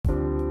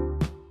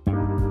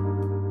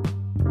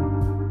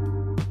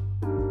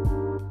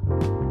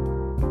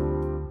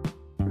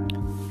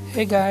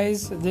Hey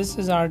guys, this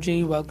is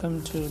RG.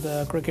 Welcome to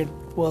the Cricket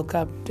World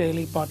Cup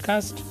Daily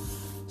Podcast.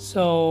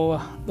 So,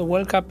 the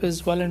World Cup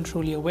is well and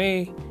truly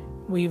away.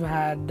 We've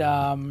had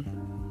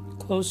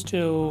close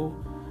to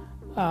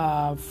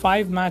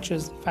 5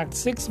 matches, in fact,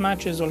 6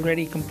 matches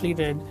already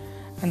completed.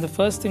 And the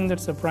first thing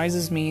that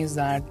surprises me is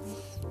that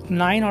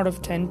 9 out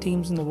of 10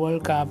 teams in the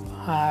World Cup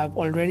have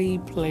already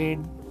played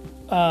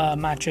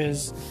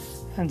matches,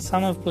 and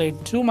some have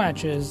played 2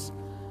 matches.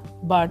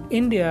 But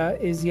India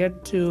is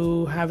yet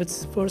to have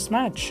its first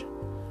match.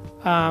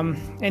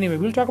 Anyway,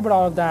 we'll talk about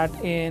all of that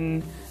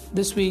in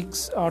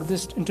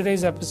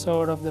today's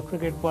episode of the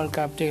Cricket World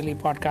Cup Daily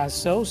Podcast.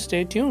 So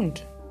stay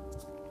tuned.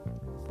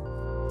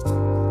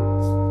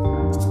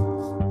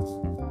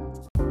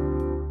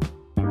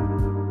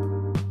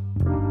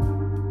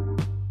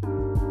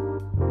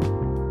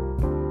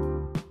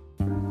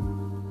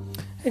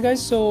 Hey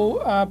guys,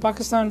 so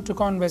Pakistan took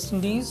on West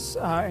Indies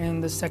in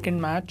the second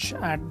match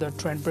at the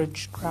Trent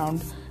Bridge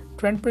ground.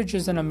 Trent Bridge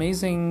is an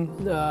amazing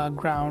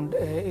ground.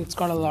 It's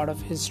got a lot of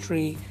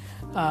history.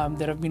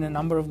 There have been a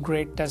number of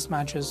great test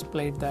matches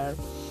played there.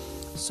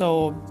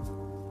 So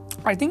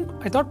I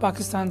thought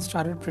Pakistan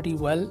started pretty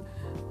well.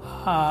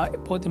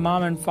 Both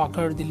Imam and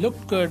Fakhar, they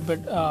looked good, but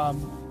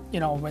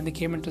when they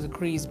came into the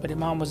crease, but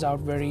Imam was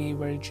out very,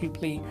 very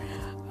cheaply.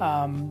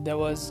 There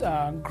was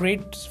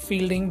great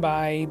fielding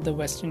by the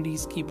West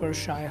Indies keeper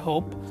Shai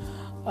Hope,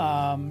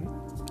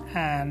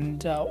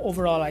 and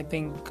overall I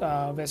think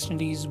West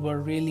Indies were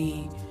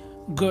really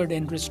good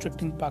in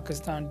restricting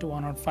Pakistan to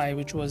 105,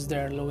 which was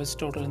their lowest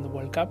total in the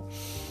World Cup.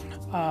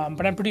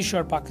 But I'm pretty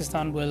sure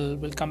Pakistan will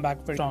come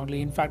back very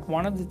strongly. In fact,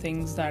 one of the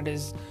things that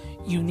is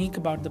unique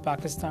about the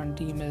Pakistan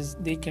team is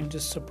they can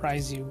just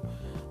surprise you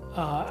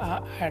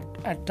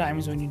at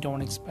times when you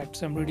don't expect.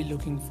 So I'm really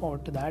looking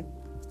forward to that.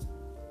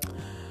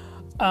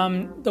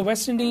 The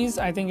West Indies,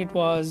 I think it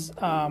was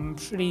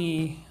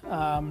pretty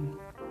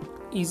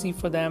easy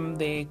for them.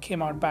 They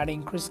came out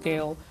batting. Chris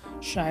Gayle,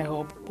 Shai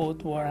Hope,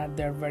 both were at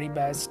their very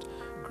best.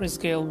 Chris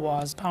Gayle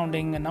was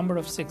pounding a number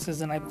of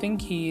sixes, and I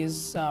think he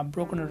has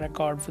broken a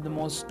record for the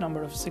most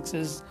number of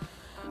sixes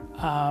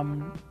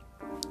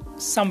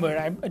somewhere.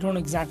 I don't know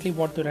exactly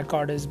what the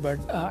record is, but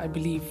I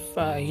believe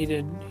he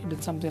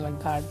did something like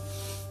that.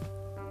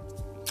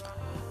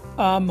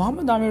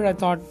 Mohammad Amir, I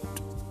thought,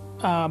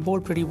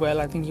 bowled pretty well.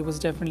 I think he was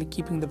definitely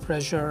keeping the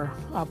pressure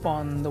up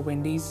on the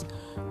Windies,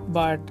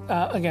 but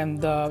again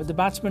the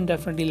batsmen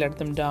definitely let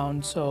them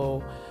down,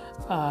 so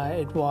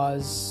it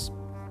was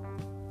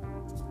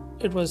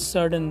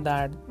certain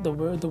that the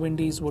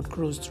Windies would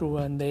cruise through,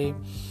 and they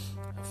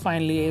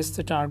finally aced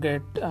the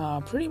target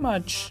pretty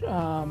much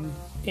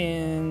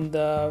in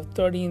the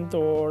 13th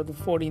or the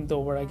 14th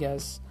over, I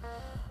guess.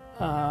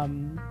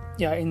 In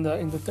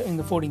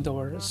the 14th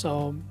over.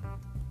 So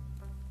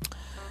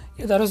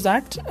yeah, that was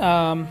that.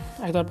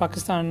 I thought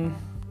Pakistan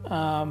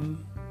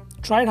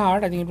tried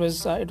hard. I think it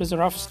was a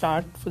rough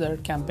start for their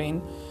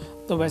campaign.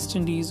 The West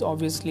Indies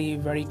obviously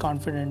very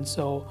confident,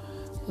 so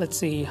let's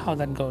see how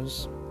that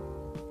goes.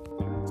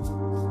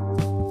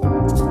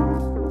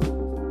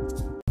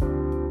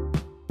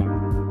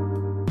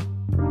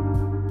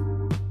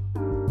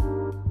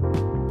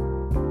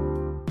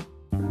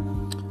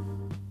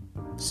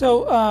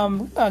 So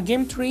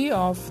game 3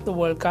 of the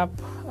World Cup,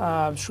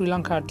 Sri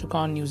Lanka took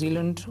on New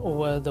Zealand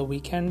over the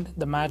weekend.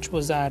 The match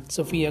was at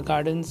Sophia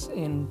Gardens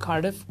in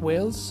Cardiff,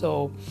 Wales.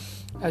 So,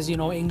 as you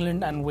know,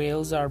 England and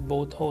Wales are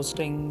both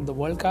hosting the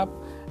World Cup,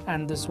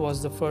 and this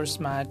was the first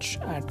match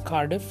at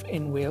Cardiff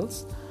in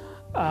Wales.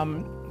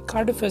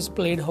 Cardiff has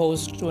played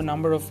host to a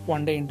number of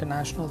one-day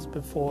internationals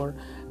before,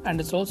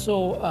 and it's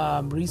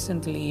also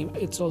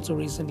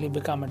recently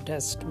become a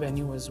test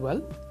venue as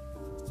well.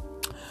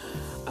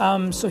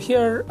 So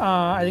here,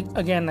 I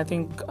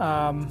think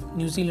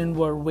New Zealand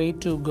were way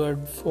too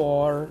good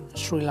for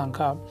Sri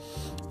Lanka.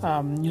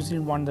 New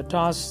Zealand won the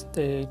toss.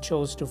 They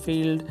chose to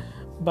field.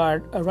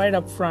 But right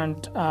up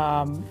front,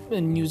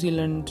 New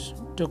Zealand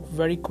took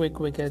very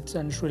quick wickets,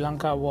 and Sri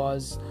Lanka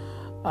was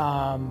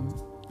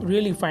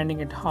really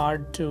finding it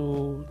hard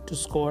to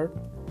score.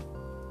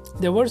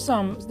 There were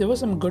some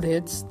good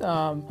hits.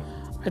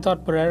 I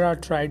thought Pereira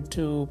tried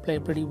to play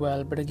pretty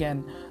well, but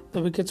again,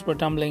 the wickets were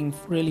tumbling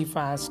really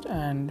fast,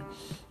 and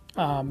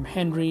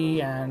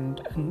Henry and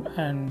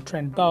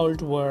Trent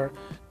Boult were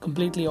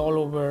completely all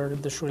over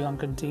the Sri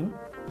Lankan team.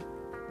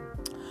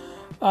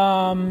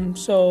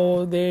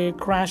 So they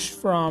crashed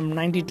from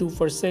 92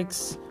 for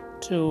 6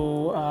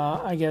 to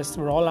I guess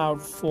they were all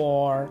out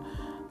for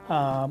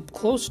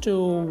close to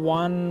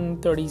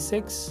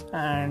 136,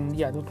 and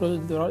yeah, they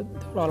were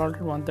all out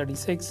at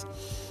 136.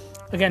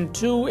 Again,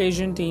 2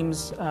 Asian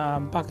teams,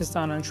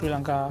 Pakistan and Sri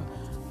Lanka,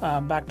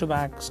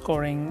 back-to-back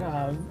scoring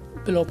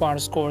below par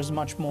scores,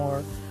 much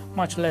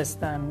less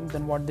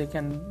than what they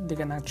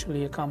can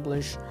actually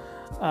accomplish.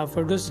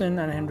 Ferguson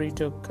and Henry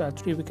took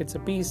 3 wickets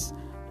apiece,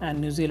 and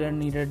New Zealand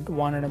needed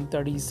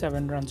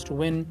 137 runs to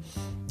win.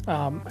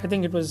 I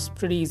think it was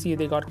pretty easy.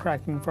 They got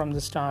cracking from the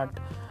start.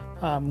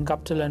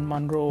 Guptill and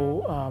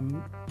Munro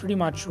pretty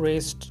much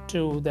raced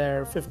to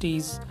their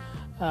 50s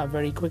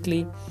very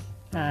quickly.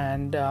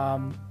 and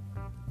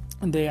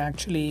they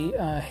actually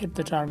hit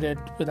the target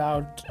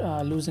without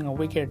losing a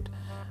wicket.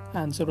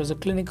 And so it was a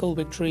clinical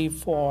victory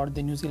for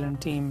the New Zealand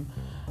team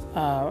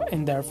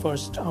in their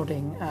first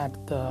outing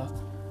at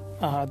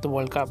the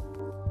World Cup.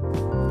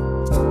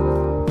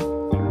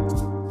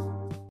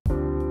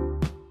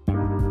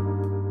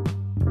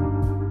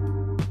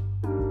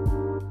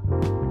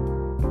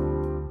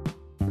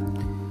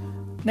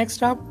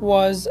 Next up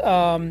was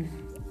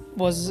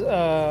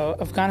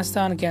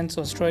Afghanistan against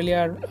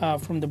Australia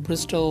from the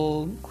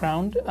Bristol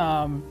ground.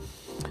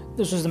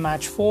 This was the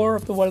match 4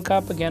 of the World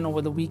Cup, again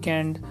over the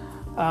weekend.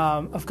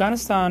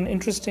 Afghanistan,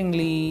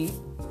 interestingly,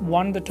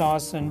 won the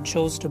toss and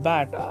chose to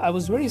bat. I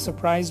was very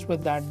surprised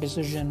with that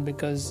decision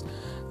because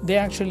they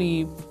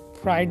actually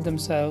pride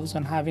themselves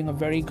on having a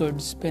very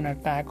good spin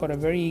attack, or a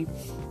very,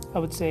 I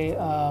would say,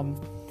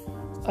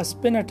 a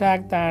spin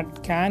attack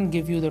that can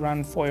give you the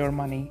run for your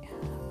money.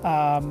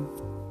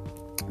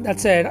 That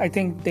said, I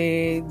think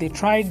they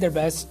tried their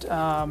best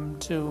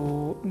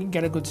to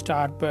get a good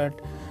start,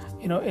 but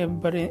in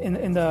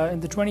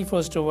the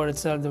 21st over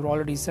itself, they were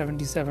already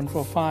 77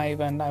 for 5,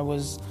 and I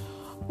was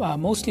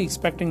mostly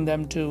expecting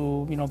them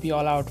to be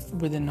all out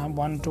within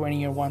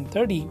 120 or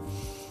 130.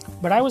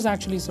 But I was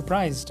actually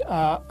surprised.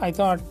 I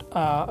thought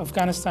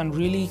Afghanistan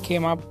really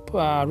came up,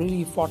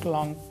 really fought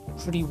along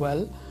pretty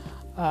well.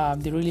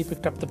 They really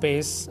picked up the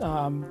pace.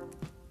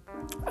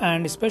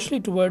 And especially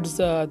towards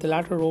the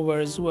latter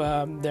overs,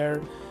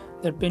 their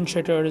pinch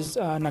hitters,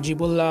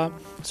 Najibullah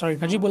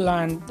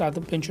and the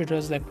other pinch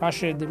hitters like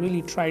Rashid, they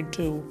really tried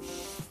to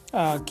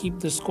keep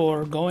the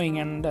score going,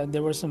 and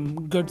there were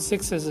some good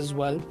sixes as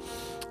well.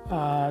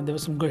 There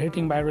was some good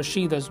hitting by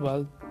Rashid as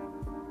well.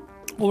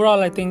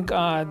 Overall, I think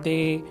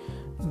they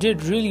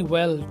did really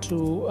well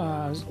to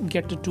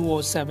get to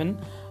 207,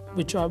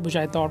 which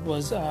I thought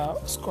was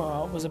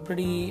a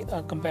pretty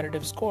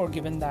competitive score,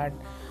 given that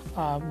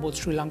both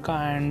Sri Lanka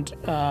and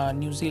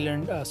Sri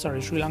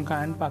Lanka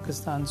and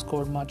Pakistan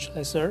scored much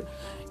lesser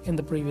in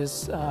the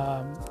previous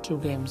 2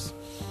 games.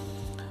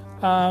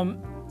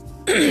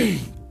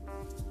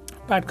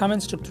 Pat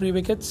Cummins took 3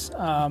 wickets,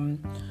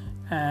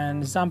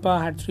 and Zampa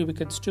had 3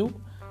 wickets too.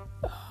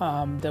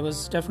 There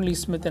was definitely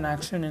Smith in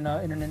action in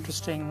an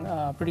interesting,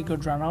 pretty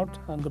good run out,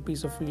 a good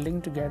piece of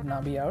fielding to get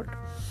Nabi out.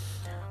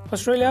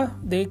 Australia,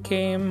 they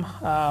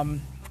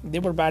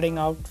were batting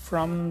out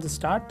from the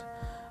start.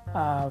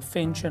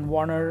 Finch and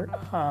Warner.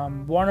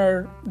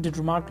 Warner did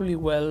remarkably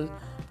well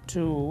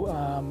to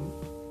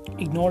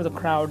ignore the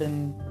crowd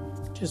and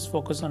just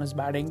focus on his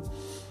batting.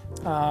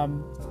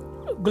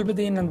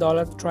 Gulbuddin and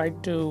Daulat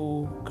tried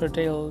to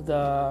curtail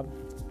the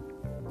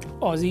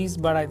Aussies,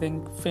 but I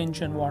think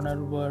Finch and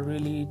Warner were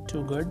really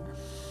too good.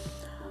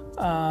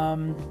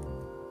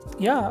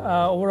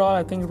 Overall,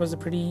 I think it was a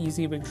pretty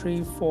easy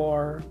victory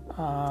for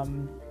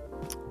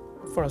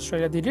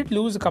Australia. They did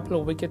lose a couple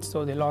of wickets,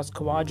 though. They lost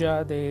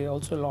Khawaja, they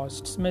also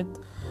lost Smith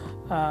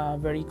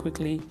very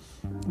quickly,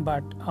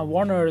 but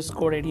Warner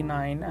scored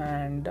 89,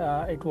 and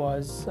it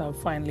was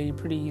finally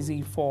pretty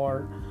easy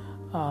for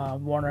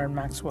Warner and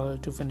Maxwell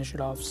to finish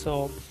it off.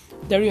 So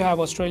there you have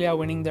Australia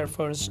winning their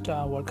first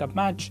World Cup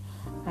match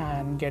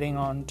and getting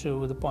on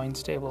to the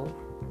points table.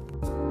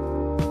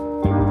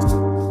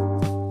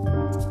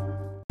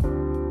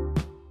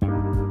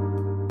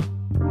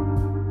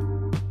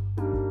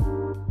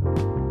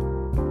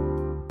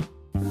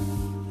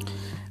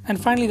 And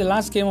finally, the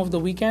last game of the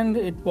weekend,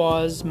 it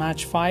was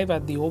match 5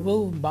 at the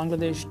Oval,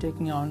 Bangladesh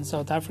taking on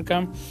South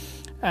Africa.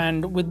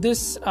 And with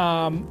this,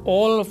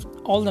 all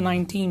the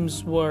 9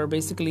 teams were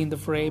basically in the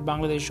fray.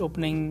 Bangladesh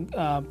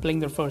playing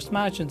their first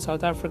match, and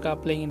South Africa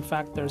playing, in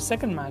fact, their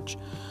second match.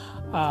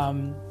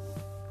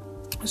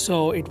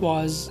 So it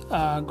was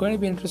going to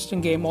be an interesting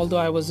game, although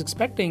I was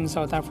expecting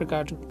South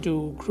Africa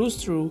to cruise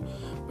through.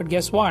 But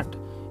guess what?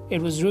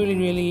 It was really,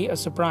 really a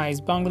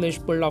surprise. Bangladesh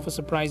pulled off a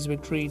surprise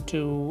victory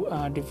to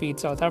defeat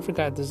South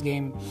Africa at this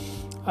game.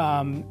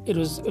 It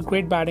was a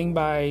great batting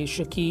by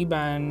Shakib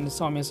and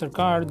Soumya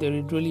Sarkar. They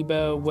did really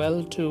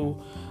well to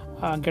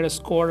get a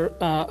score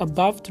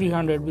above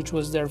 300, which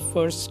was their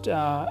first,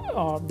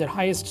 their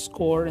highest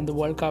score in the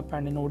World Cup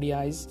and in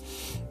ODIs.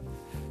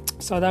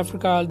 South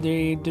Africa,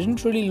 they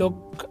didn't really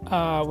look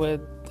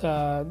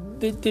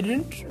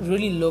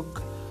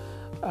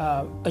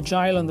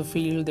agile on the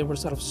field. They were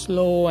sort of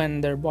slow,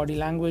 and their body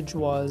language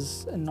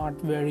was not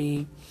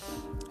very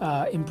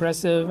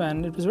impressive,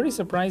 and it was very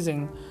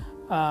surprising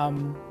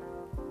for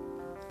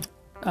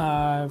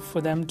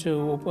them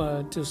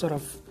to sort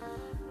of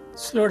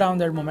slow down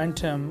their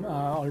momentum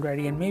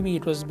already, and maybe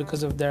it was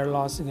because of their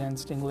loss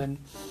against England.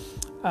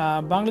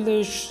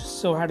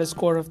 Bangladesh had a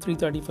score of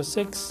 330 for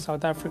 6.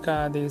 South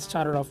Africa, they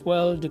started off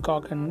well, de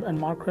Kock and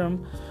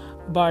Markram,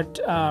 but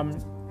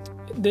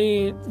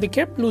they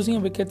kept losing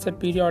wickets at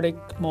periodic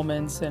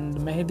moments, and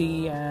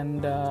Mehdi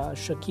and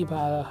Shakib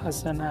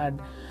Hassan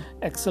had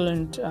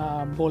excellent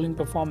bowling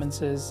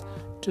performances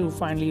to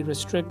finally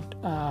restrict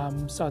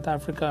South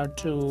Africa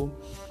to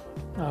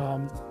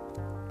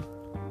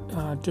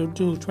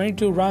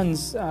 22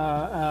 runs.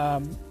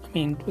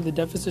 With a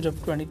deficit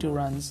of 22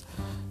 runs.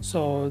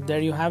 So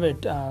there you have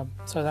it.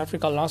 South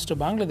Africa lost to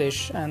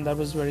Bangladesh, and that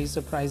was very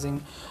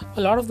surprising.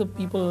 A lot of the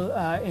people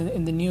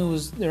in the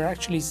news, they're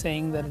actually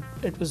saying that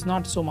it was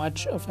not so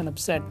much of an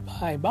upset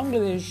by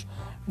Bangladesh.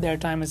 Their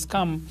time has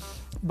come,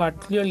 but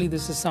clearly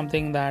this is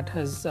something that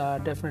has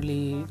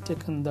definitely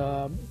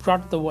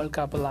brought the World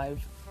Cup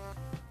alive.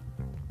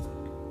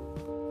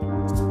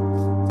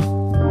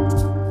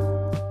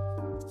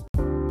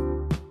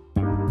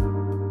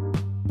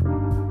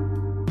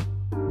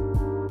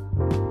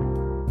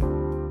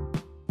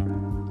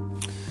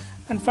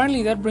 And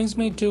finally, that brings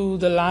me to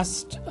the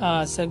last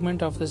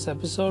segment of this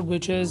episode,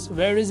 which is,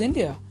 where is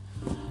India?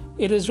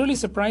 It is really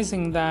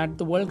surprising that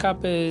the World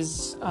Cup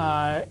is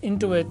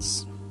into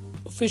its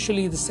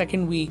officially the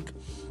second week,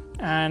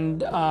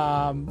 and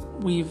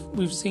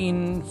we've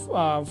seen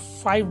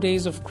 5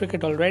 days of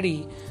cricket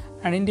already,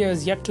 and India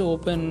is yet to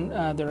open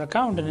their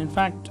account. And in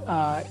fact,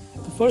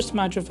 the first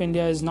match of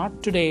India is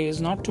not today, is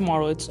not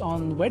tomorrow, it's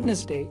on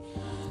Wednesday.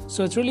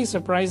 So it's really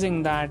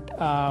surprising that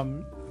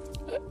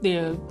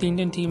the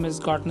Indian team has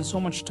gotten so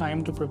much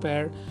time to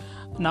prepare.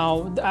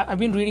 Now, I've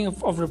been reading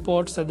of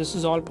reports that this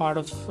is all part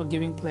of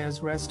giving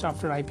players rest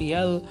after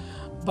IPL,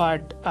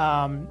 but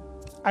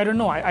I don't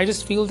know. I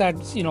just feel that,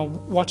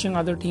 watching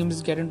other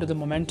teams get into the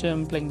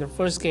momentum, playing their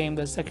first game,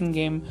 their second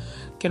game,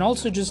 can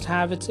also just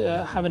have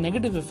a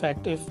negative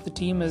effect if the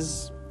team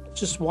is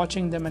just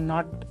watching them and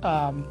not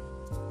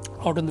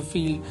out on the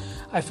field.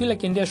 I feel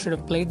like India should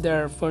have played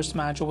their first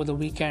match over the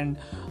weekend,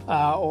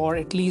 or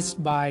at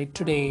least by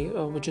today,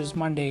 which is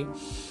Monday.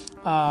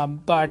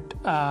 It's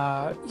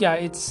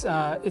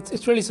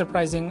really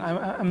surprising.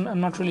 I'm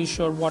not really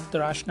sure what the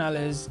rationale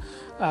is.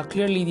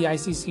 Clearly, the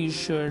ICC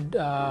should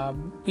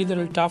be a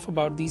little tough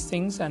about these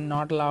things and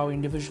not allow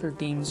individual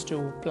teams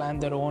to plan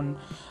their own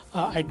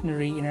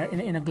itinerary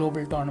in a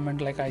global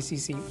tournament like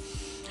ICC.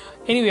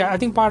 Anyway, I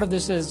think part of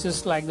this is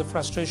just like the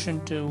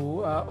frustration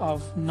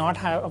of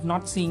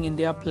not seeing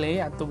India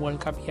play at the World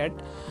Cup yet,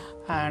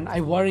 and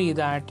I worry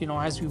that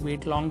as we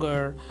wait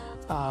longer,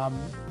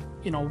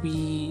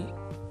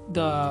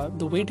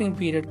 the waiting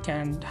period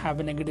can have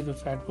a negative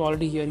effect. We're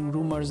already hearing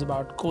rumors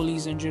about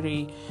Kohli's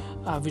injury.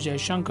 Vijay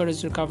Shankar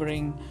is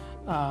recovering.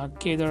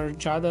 Kedar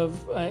Jadhav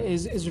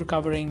is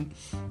recovering.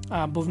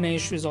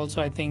 Bhuvnesh is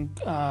also, I think,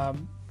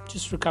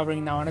 just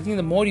recovering now. And I think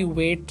the more you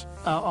wait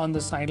on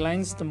the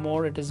sidelines, the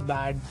more it is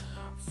bad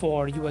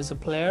for you as a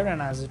player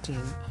and as a team.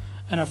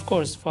 And of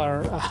course,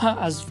 for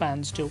us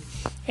fans too.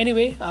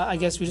 Anyway, I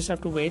guess we just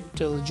have to wait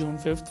till June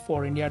 5th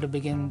for India to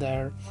begin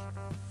their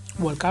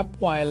World Cup,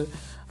 while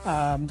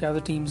the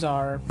other teams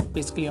are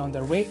basically on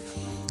their way.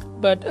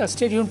 But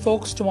stay tuned,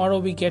 folks. Tomorrow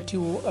we get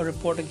you a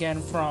report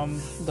again from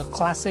the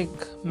classic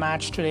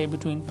match today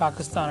between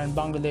Pakistan and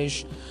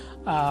Bangladesh.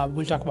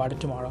 We'll talk about it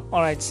tomorrow. All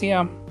right, see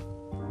ya.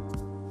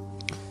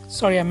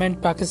 Sorry, I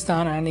meant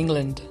Pakistan and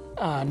England,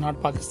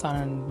 not Pakistan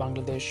and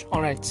Bangladesh.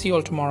 All right, see you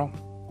all tomorrow.